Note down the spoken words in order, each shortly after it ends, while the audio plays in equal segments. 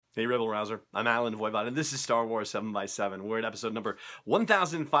Hey, Rebel Rouser. I'm Alan Voivod, and this is Star Wars 7x7. We're at episode number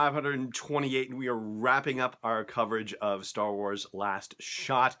 1528, and we are wrapping up our coverage of Star Wars Last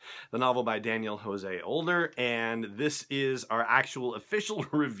Shot, the novel by Daniel Jose Older, and this is our actual official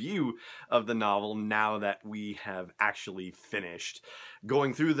review of the novel now that we have actually finished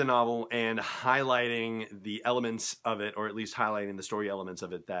going through the novel and highlighting the elements of it, or at least highlighting the story elements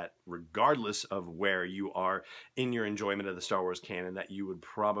of it that, regardless of where you are in your enjoyment of the Star Wars canon, that you would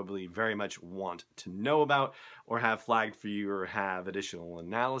probably very much want to know about or have flagged for you or have additional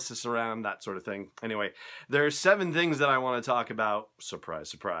analysis around, that sort of thing. Anyway, there are 7 things that I want to talk about, surprise,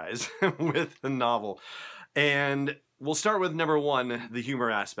 surprise, with the novel. And we'll start with number 1, the humor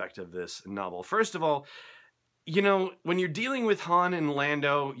aspect of this novel. First of all, you know, when you're dealing with Han and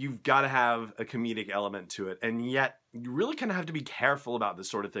Lando, you've got to have a comedic element to it. And yet, you really kind of have to be careful about this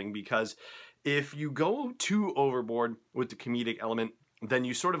sort of thing, because if you go too overboard with the comedic element, then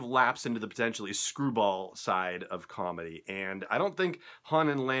you sort of lapse into the potentially screwball side of comedy. And I don't think Han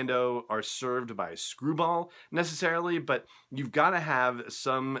and Lando are served by screwball necessarily, but you've got to have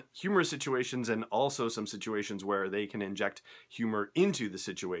some humorous situations and also some situations where they can inject humor into the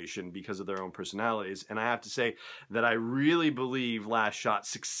situation because of their own personalities. And I have to say that I really believe Last Shot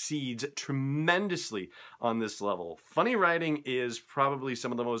succeeds tremendously on this level. Funny writing is probably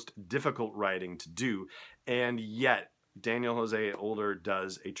some of the most difficult writing to do, and yet Daniel Jose Older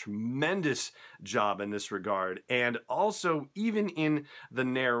does a tremendous job in this regard. And also, even in the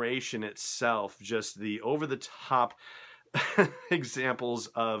narration itself, just the over-the-top examples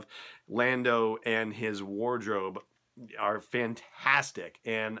of Lando and his wardrobe are fantastic.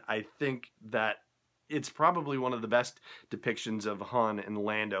 And I think that it's probably one of the best depictions of Han and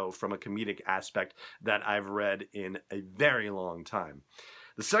Lando from a comedic aspect that I've read in a very long time.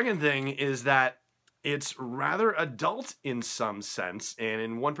 The second thing is that it's rather adult in some sense, and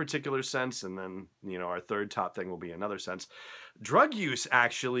in one particular sense, and then, you know, our third top thing will be another sense. Drug use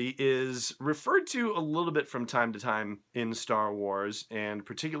actually is referred to a little bit from time to time in Star Wars, and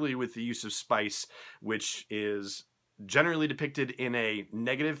particularly with the use of spice, which is generally depicted in a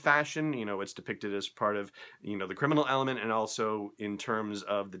negative fashion. You know, it's depicted as part of, you know, the criminal element, and also in terms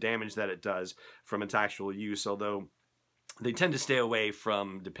of the damage that it does from its actual use, although they tend to stay away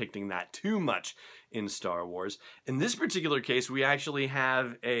from depicting that too much in Star Wars. In this particular case, we actually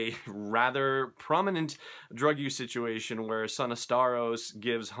have a rather prominent drug use situation where Son of Staros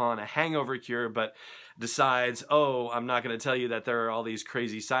gives Han a hangover cure, but decides, oh, I'm not going to tell you that there are all these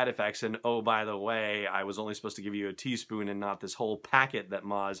crazy side effects, and oh, by the way, I was only supposed to give you a teaspoon and not this whole packet that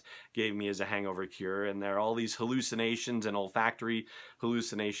Maz gave me as a hangover cure, and there are all these hallucinations and olfactory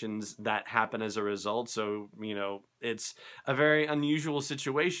hallucinations that happen as a result. So, you know, it's a very unusual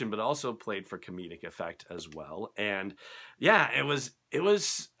situation, but also played for comedic effect as well. And yeah, it was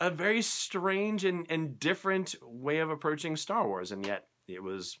a very strange and different way of approaching Star Wars, and yet it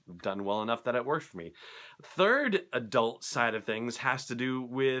was done well enough that it worked for me. Third adult side of things has to do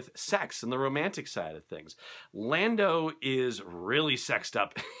with sex and the romantic side of things. Lando is really sexed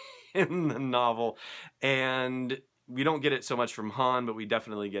up in the novel, and we don't get it so much from Han, but we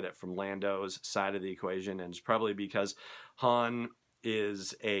definitely get it from Lando's side of the equation, and it's probably because Han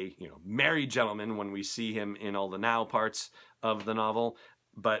is a, you know, married gentleman when we see him in all the now parts of the novel,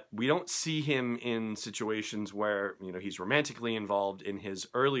 but we don't see him in situations where, you know, he's romantically involved in his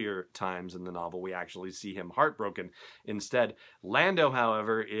earlier times in the novel. We actually see him heartbroken instead. Lando,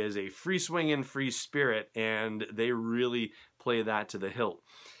 however, is a free swinging free spirit, and they really play that to the hilt.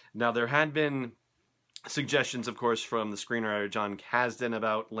 Now, there had been suggestions, of course, from the screenwriter John Kasdan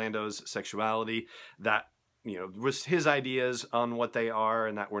about Lando's sexuality that, you know, was his ideas on what they are,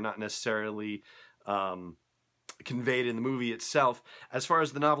 and that were not necessarily conveyed in the movie itself. As far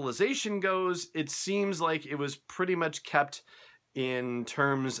as the novelization goes, it seems like it was pretty much kept in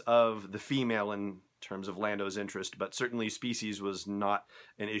terms of the female, in terms of Lando's interest, but certainly species was not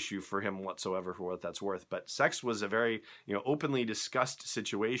an issue for him whatsoever, for what that's worth. But sex was a very, you know, openly discussed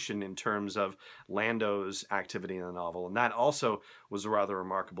situation in terms of Lando's activity in the novel, and that also was rather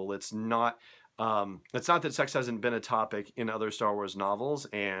remarkable. It's not that sex hasn't been a topic in other Star Wars novels,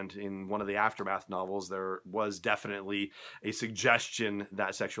 and in one of the Aftermath novels, there was definitely a suggestion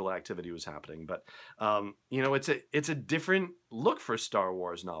that sexual activity was happening. But, you know, it's a different look for Star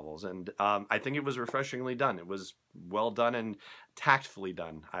Wars novels, and I think it was refreshingly done. It was well done and tactfully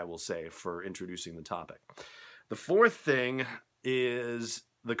done, I will say, for introducing the topic. The fourth thing is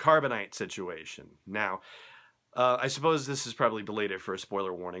the carbonite situation. Now, I suppose this is probably belated for a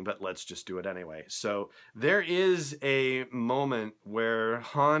spoiler warning, but let's just do it anyway. So there is a moment where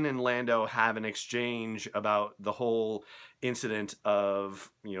Han and Lando have an exchange about the whole incident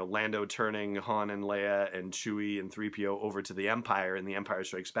of, Lando turning Han and Leia and Chewie and 3PO over to the Empire in The Empire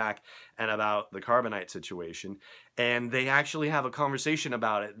Strikes Back, and about the carbonite situation. And they actually have a conversation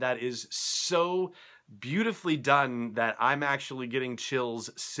about it that is so beautifully done that I'm actually getting chills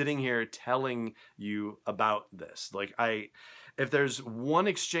sitting here telling you about this. If there's one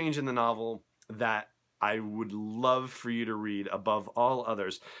exchange in the novel that I would love for you to read above all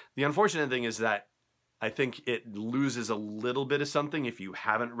others, the unfortunate thing is that I think it loses a little bit of something if you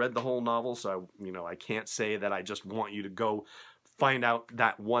haven't read the whole novel. So, I can't say that I just want you to go find out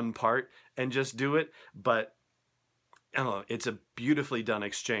that one part and just do it. But I don't know, it's a beautifully done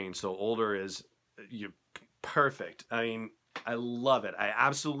exchange. So Older is perfect. I mean, I love it. I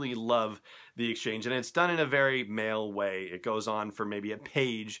absolutely love the exchange. And it's done in a very male way. It goes on for maybe a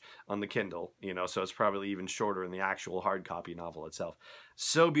page on the Kindle, so it's probably even shorter in the actual hard copy novel itself.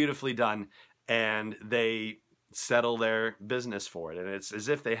 So beautifully done. And they settle their business for it. And it's as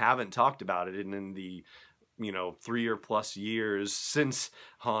if they haven't talked about it in the 3 or plus years since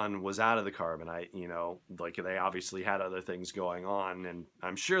Han was out of the carbonite. They obviously had other things going on, and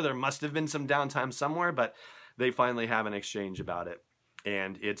I'm sure there must have been some downtime somewhere, but they finally have an exchange about it,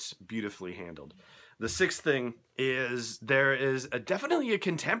 and it's beautifully handled. The sixth thing is there is definitely a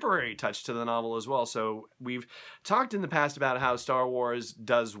contemporary touch to the novel as well. So we've talked in the past about how Star Wars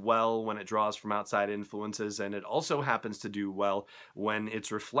does well when it draws from outside influences, and it also happens to do well when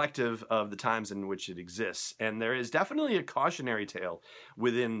it's reflective of the times in which it exists. And there is definitely a cautionary tale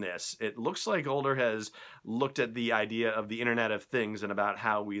within this. It looks like Older has looked at the idea of the Internet of Things and about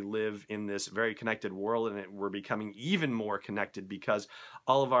how we live in this very connected world, and we're becoming even more connected because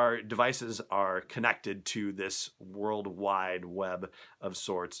all of our devices are connected to this worldwide web of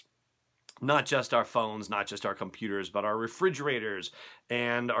sorts. Not just our phones, not just our computers, but our refrigerators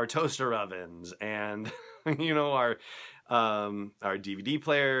and our toaster ovens and our DVD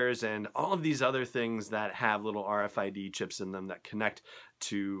players and all of these other things that have little RFID chips in them that connect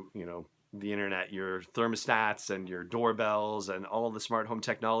to the internet, your thermostats and your doorbells and all of the smart home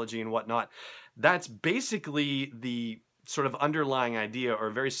technology and whatnot. That's basically the sort of underlying idea,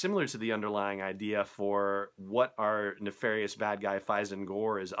 or very similar to the underlying idea, for what our nefarious bad guy Fyzen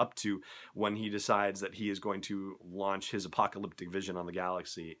Gor is up to when he decides that he is going to launch his apocalyptic vision on the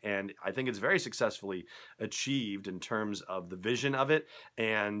galaxy. And I think it's very successfully achieved in terms of the vision of it,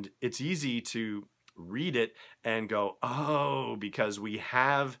 and it's easy to read it and go, oh, because we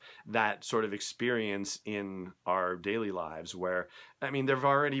have that sort of experience in our daily lives where, there have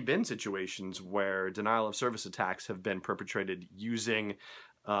already been situations where denial of service attacks have been perpetrated using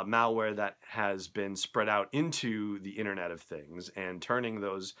malware that has been spread out into the Internet of Things and turning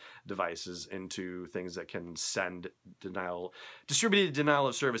those devices into things that can send distributed denial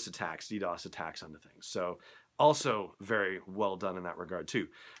of service attacks, DDoS attacks onto things. So also very well done in that regard too.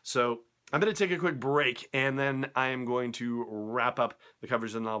 So I'm going to take a quick break, and then I am going to wrap up the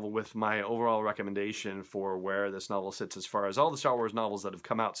coverage of the novel with my overall recommendation for where this novel sits as far as all the Star Wars novels that have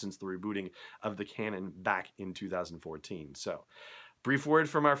come out since the rebooting of the canon back in 2014. So, brief word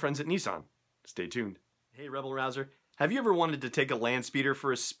from our friends at Nissan. Stay tuned. Hey, Rebel Rouser. Have you ever wanted to take a land speeder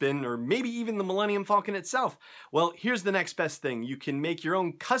for a spin, or maybe even the Millennium Falcon itself? Well, here's the next best thing. You can make your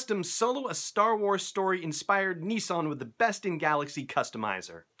own custom Solo a Star Wars story-inspired Nissan with the best-in-galaxy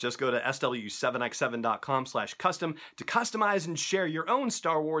customizer. Just go to sw7x7.com/custom to customize and share your own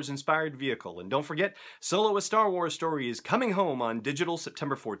Star Wars-inspired vehicle. And don't forget, Solo a Star Wars story is coming home on digital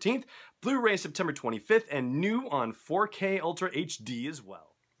September 14th, Blu-ray September 25th, and new on 4K Ultra HD as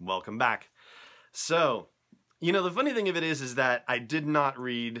well. Welcome back. So, the funny thing of it is that I did not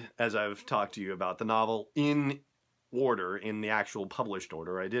read, as I've talked to you about, the novel in order, in the actual published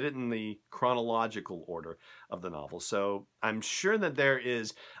order. I did it in the chronological order of the novel. So I'm sure that there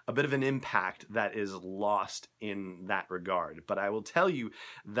is a bit of an impact that is lost in that regard. But I will tell you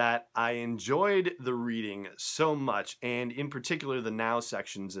that I enjoyed the reading so much, and in particular the now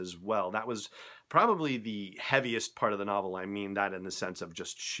sections as well. That was probably the heaviest part of the novel. I mean that in the sense of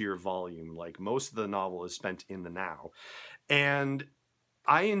just sheer volume. Like, most of the novel is spent in the now. And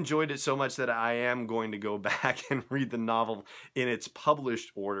I enjoyed it so much that I am going to go back and read the novel in its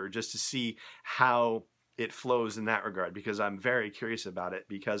published order just to see how it flows in that regard, because I'm very curious about it.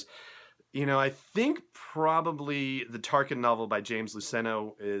 Because, I think probably the Tarkin novel by James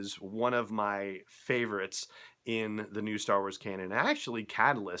Luceno is one of my favorites in the new Star Wars canon. Actually,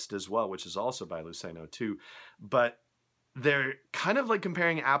 Catalyst as well, which is also by Luceno too. But they're kind of like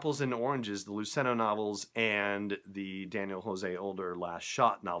comparing apples and oranges, the Luceno novels and the Daniel Jose Older Last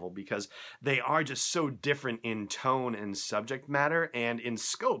Shot novel, because they are just so different in tone and subject matter and in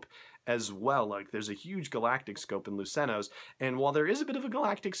scope as well. Like, there's a huge galactic scope in Lucenos, and while there is a bit of a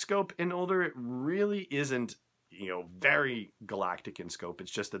galactic scope in Older, it really isn't, very galactic in scope.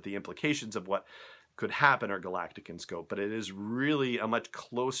 It's just that the implications of what could happen are galactic in scope, but it is really a much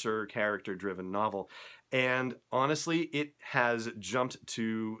closer character-driven novel. And honestly, it has jumped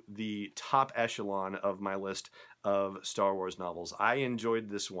to the top echelon of my list of Star Wars novels. I enjoyed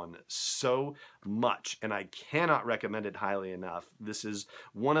this one so much, and I cannot recommend it highly enough. This is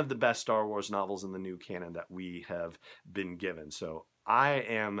one of the best Star Wars novels in the new canon that we have been given. So I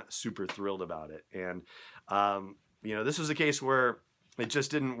am super thrilled about it. And, this was a case where it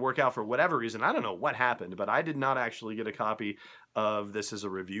just didn't work out for whatever reason. I don't know what happened, but I did not actually get a copy of this as a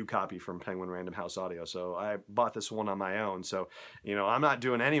review copy from Penguin Random House Audio. So I bought this one on my own. So, I'm not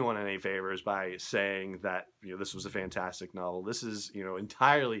doing anyone any favors by saying that, this was a fantastic novel. This is,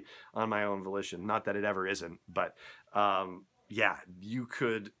 entirely on my own volition. Not that it ever isn't, but you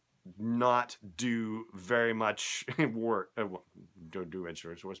could not do very much work. Don't do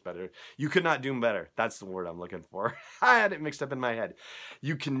insurance. What's better? You could not do better. That's the word I'm looking for. I had it mixed up in my head.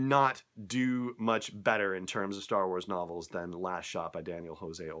 You cannot do much better in terms of Star Wars novels than Last Shot by Daniel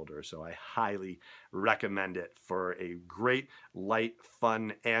Jose Older. So I highly recommend it for a great, light,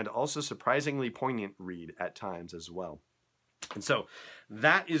 fun, and also surprisingly poignant read at times as well. And so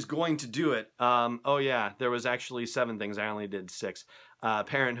that is going to do it. There was actually 7 things. I only did 6.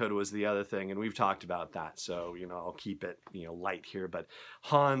 Parenthood was the other thing, and we've talked about that. So, I'll keep it, light here. But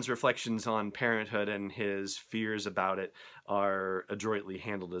Han's reflections on parenthood and his fears about it are adroitly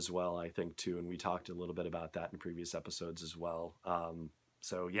handled as well, I think, too. And we talked a little bit about that in previous episodes as well.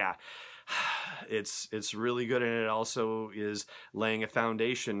 It's really good, and it also is laying a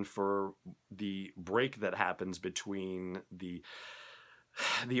foundation for the break that happens between the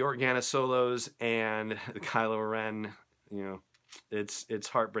Organa Solos and Kylo Ren. It's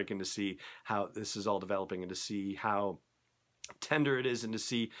heartbreaking to see how this is all developing and to see how tender it is and to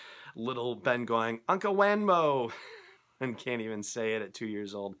see little Ben going, Uncle Wenmo, and can't even say it at 2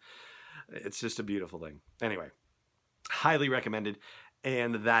 years old. It's just a beautiful thing. Anyway, highly recommended.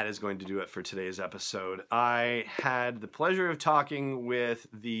 And that is going to do it for today's episode. I had the pleasure of talking with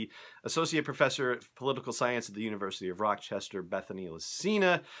the Associate Professor of Political Science at the University of Rochester, Bethany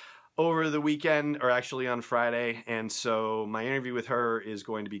Lacina, over the weekend, or actually on Friday. And so my interview with her is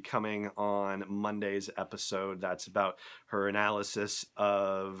going to be coming on Monday's episode. That's about her analysis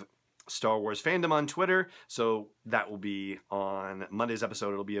of Star Wars fandom on Twitter. So that will be on Monday's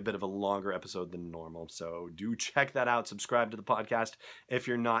episode. It'll be a bit of a longer episode than normal. So do check that out. Subscribe to the podcast if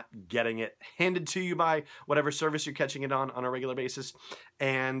you're not getting it handed to you by whatever service you're catching it on a regular basis.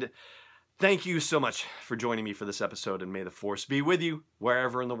 And thank you so much for joining me for this episode, and may the Force be with you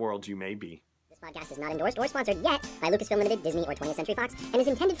wherever in the world you may be. This podcast is not endorsed or sponsored yet by Lucasfilm Limited, Disney, or 20th Century Fox, and is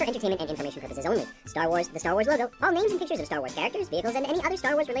intended for entertainment and information purposes only. Star Wars, the Star Wars logo, all names and pictures of Star Wars characters, vehicles, and any other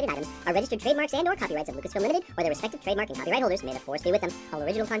Star Wars-related items are registered trademarks and/or copyrights of Lucasfilm Limited or their respective trademark and copyright holders. May the Force be with them. All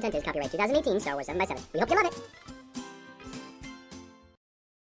original content is copyright 2018 Star Wars 7x7. We hope you love it.